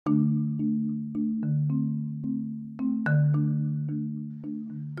Hi,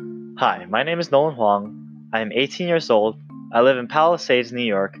 my name is nwhang. I am 18 years old, I live in Palisades, New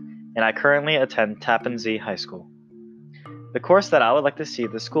York, and I currently attend Tappan Zee High School. The course that I would like to see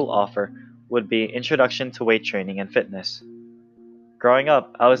the school offer would be Introduction to Weight Training and Fitness. Growing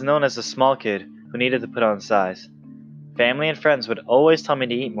up, I was known as a small kid who needed to put on size. Family and friends would always tell me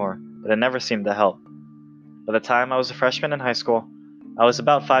to eat more, but it never seemed to help. By the time I was a freshman in high school, I was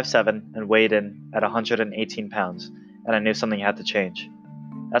about 5'7" and weighed in at 118 pounds, and I knew something had to change.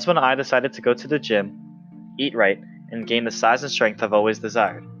 That's when I decided to go to the gym, eat right, and gain the size and strength I've always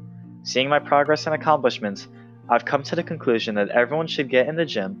desired. Seeing my progress and accomplishments, I've come to the conclusion that everyone should get in the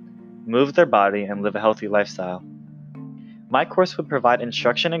gym, move their body, and live a healthy lifestyle. My course would provide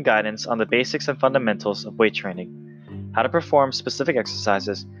instruction and guidance on the basics and fundamentals of weight training, how to perform specific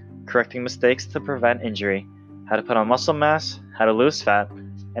exercises, correcting mistakes to prevent injury, how to put on muscle mass, how to lose fat,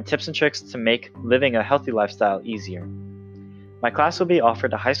 and tips and tricks to make living a healthy lifestyle easier. My class will be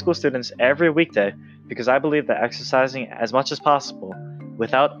offered to high school students every weekday because I believe that exercising as much as possible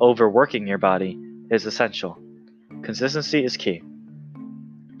without overworking your body is essential. Consistency is key.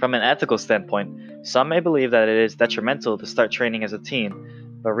 From an ethical standpoint, some may believe that it is detrimental to start training as a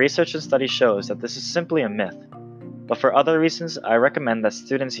teen, but research and study shows that this is simply a myth. But for other reasons, I recommend that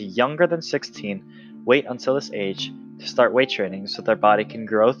students younger than 16 wait until this age to start weight training so their body can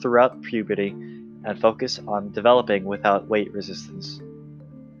grow throughout puberty and focus on developing without weight resistance.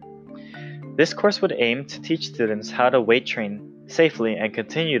 This course would aim to teach students how to weight train safely and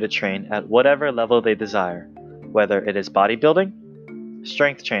continue to train at whatever level they desire, whether it is bodybuilding,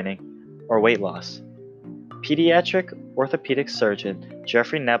 strength training, or weight loss. Pediatric orthopedic surgeon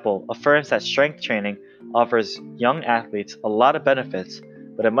Jeffrey Nepple affirms that strength training offers young athletes a lot of benefits,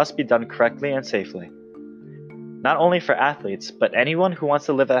 but it must be done correctly and safely. Not only for athletes, but anyone who wants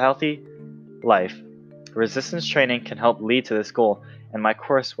to live a healthy life, resistance training can help lead to this goal, and my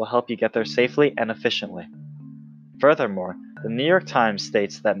course will help you get there safely and efficiently. Furthermore, the New York Times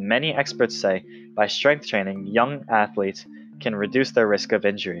states that many experts say by strength training, young athletes can reduce their risk of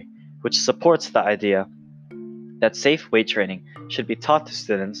injury, which supports the idea that safe weight training should be taught to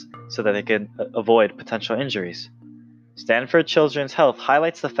students so that they can avoid potential injuries. Stanford Children's Health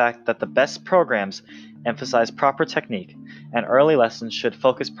highlights the fact that the best programs emphasize proper technique, and early lessons should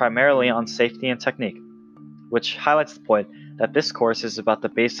focus primarily on safety and technique, which highlights the point that this course is about the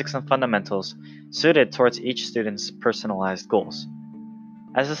basics and fundamentals suited towards each student's personalized goals.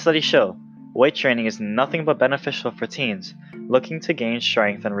 As the studies show, weight training is nothing but beneficial for teens looking to gain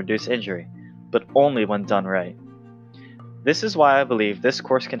strength and reduce injury, but only when done right. This is why I believe this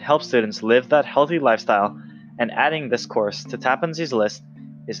course can help students live that healthy lifestyle, and adding this course to Tappan Zee's list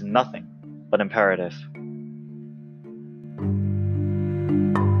is nothing but imperative.